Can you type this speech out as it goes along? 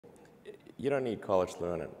You don't need college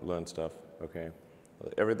to learn stuff, okay?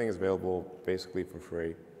 Everything is available basically for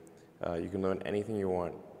free. You can learn anything you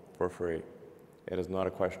want for free. It is not a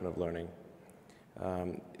question of learning.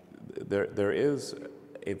 There is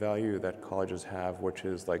a value that colleges have, which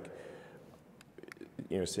is like,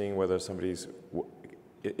 seeing whether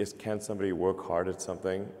can somebody work hard at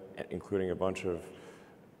something, including a bunch of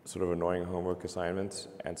sort of annoying homework assignments,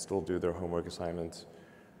 and still do their homework assignments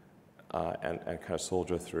and kind of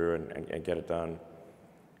soldier through and get it done.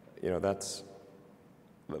 That's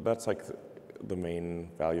like the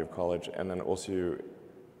main value of college. And then also,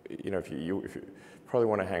 if you probably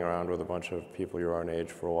want to hang around with a bunch of people your own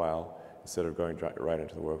age for a while instead of going right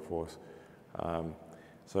into the workforce.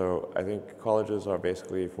 So I think colleges are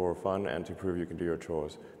basically for fun and to prove you can do your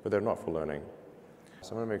chores, but they're not for learning.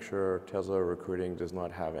 So I'm going to make sure Tesla recruiting does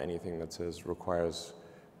not have anything that says requires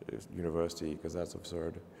university, because that's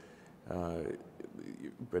absurd.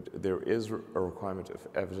 But there is a requirement of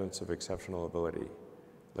evidence of exceptional ability.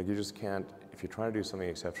 Like, you just can't, if you're trying to do something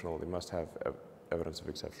exceptional, they must have evidence of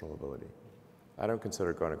exceptional ability. I don't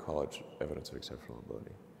consider going to college evidence of exceptional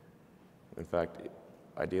ability. In fact,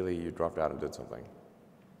 ideally, you dropped out and did something.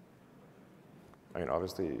 I mean,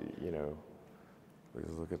 obviously, we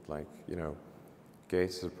just look at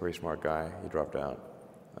Gates is a pretty smart guy, he dropped out.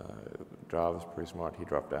 Jobs is pretty smart, he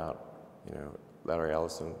dropped out. Larry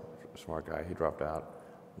Ellison, smart guy, he dropped out.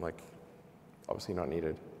 I'm like, obviously not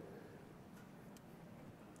needed.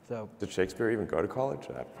 So, did Shakespeare even go to college?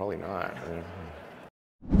 Probably not.